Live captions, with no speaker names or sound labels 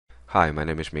Hi, my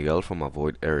name is Miguel from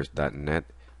avoiderrors.net.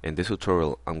 In this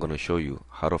tutorial, I'm going to show you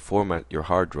how to format your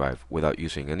hard drive without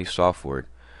using any software,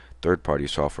 third-party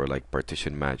software like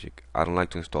Partition Magic. I don't like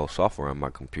to install software on my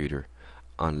computer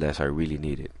unless I really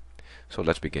need it. So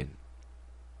let's begin.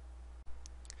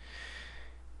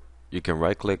 You can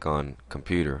right-click on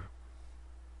Computer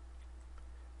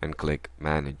and click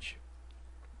Manage.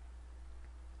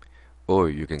 Or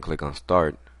you can click on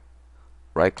Start,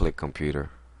 right-click Computer,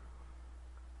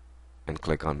 and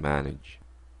click on Manage.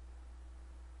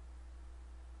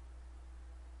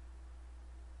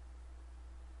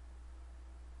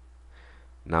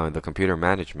 Now in the computer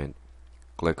management,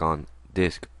 click on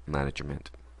Disk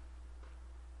Management.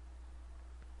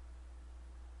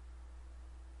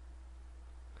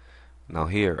 Now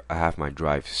here I have my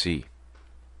drive C.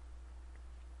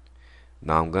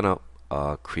 Now I'm gonna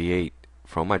create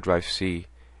from my drive C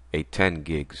a 10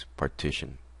 gigs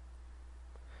partition.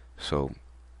 So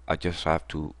I just have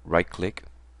to right click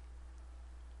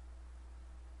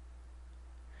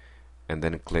and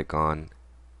then click on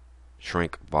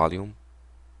Shrink Volume.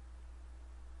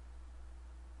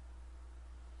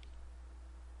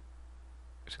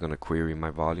 It's going to query my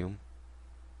volume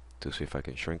to see if I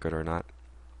can shrink it or not.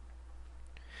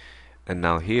 And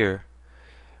now here,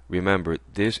 remember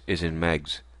this is in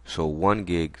megs, so 1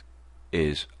 gig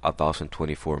is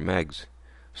 1024 megs,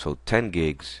 so 10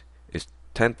 gigs is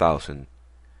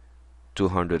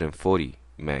 10,240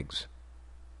 megs.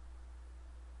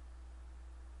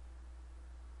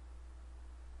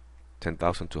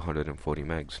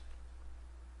 megs.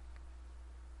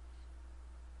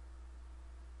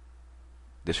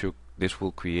 This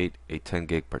will create a 10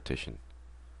 gig partition.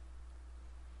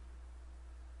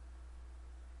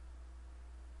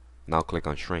 Now click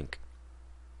on Shrink.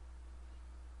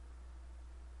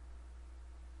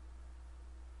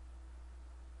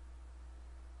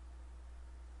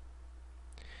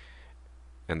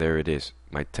 And there it is,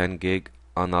 my 10 gig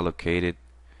unallocated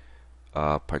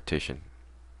partition.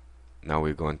 Now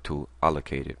we're going to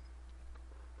allocate it.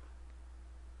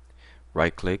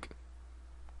 Right click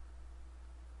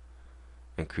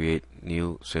and create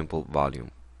new simple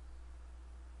volume.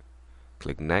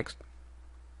 Click next.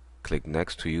 Click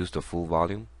next to use the full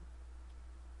volume.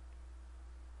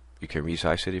 You can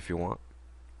resize it if you want.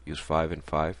 Use 5 and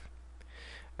 5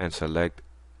 and select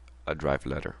a drive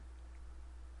letter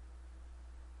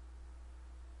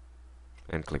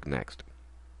and click next.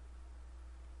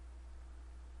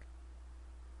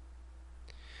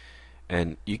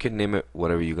 And you can name it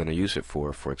whatever you're going to use it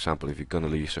for. For example, if you're going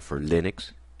to use it for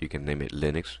Linux, you can name it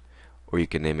Linux, or you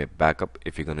can name it backup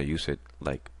if you're going to use it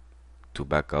like to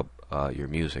back up your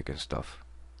music and stuff.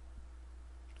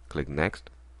 Click next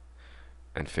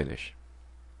and finish.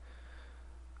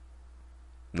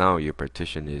 Now your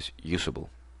partition is usable.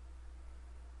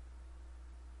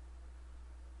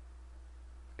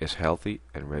 It's healthy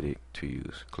and ready to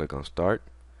use. Click on Start,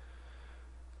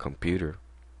 Computer,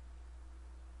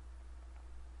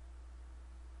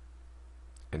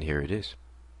 and here it is.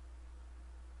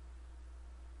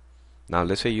 Now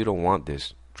let's say you don't want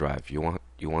this drive, you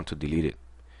want to delete it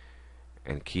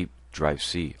and keep drive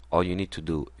C. All you need to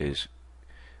do is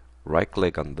right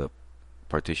click on the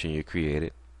partition you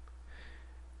created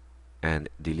and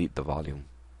delete the volume.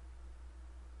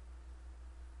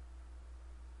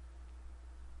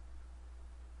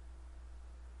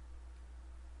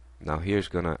 Now here's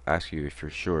gonna ask you if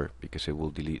you're sure, because it will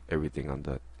delete everything on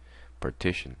the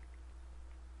partition.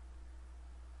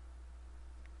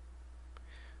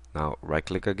 Now right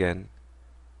click again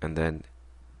and then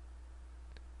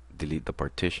delete the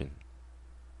partition,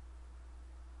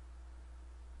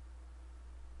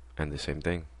 and the same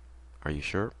thing. Are you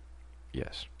sure?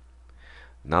 Yes.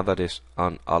 Now that it's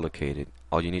unallocated,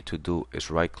 all you need to do is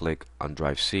right click on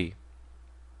drive C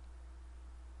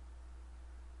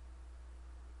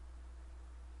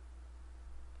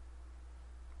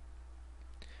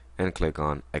and click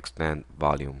on Extend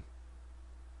Volume.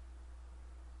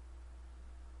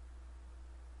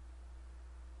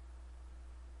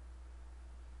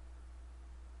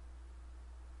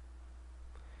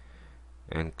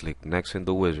 And click next in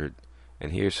the wizard,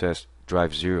 and here it says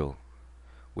drive 0,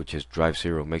 which is drive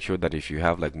 0. Make sure that if you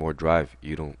have like more drive,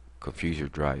 you don't confuse your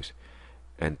drives.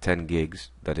 And 10 gigs,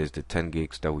 that is the 10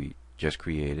 gigs that we just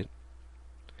created.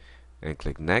 And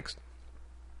click next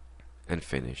and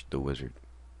finish the wizard.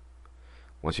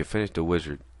 Once you finish the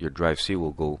wizard, your drive C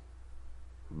will go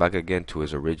back again to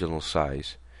its original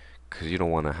size, because you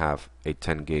don't want to have a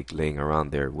 10 gig laying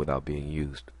around there without being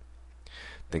used.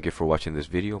 Thank you for watching this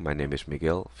video. My name is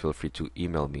Miguel. Feel free to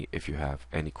email me if you have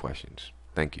any questions.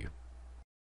 Thank you.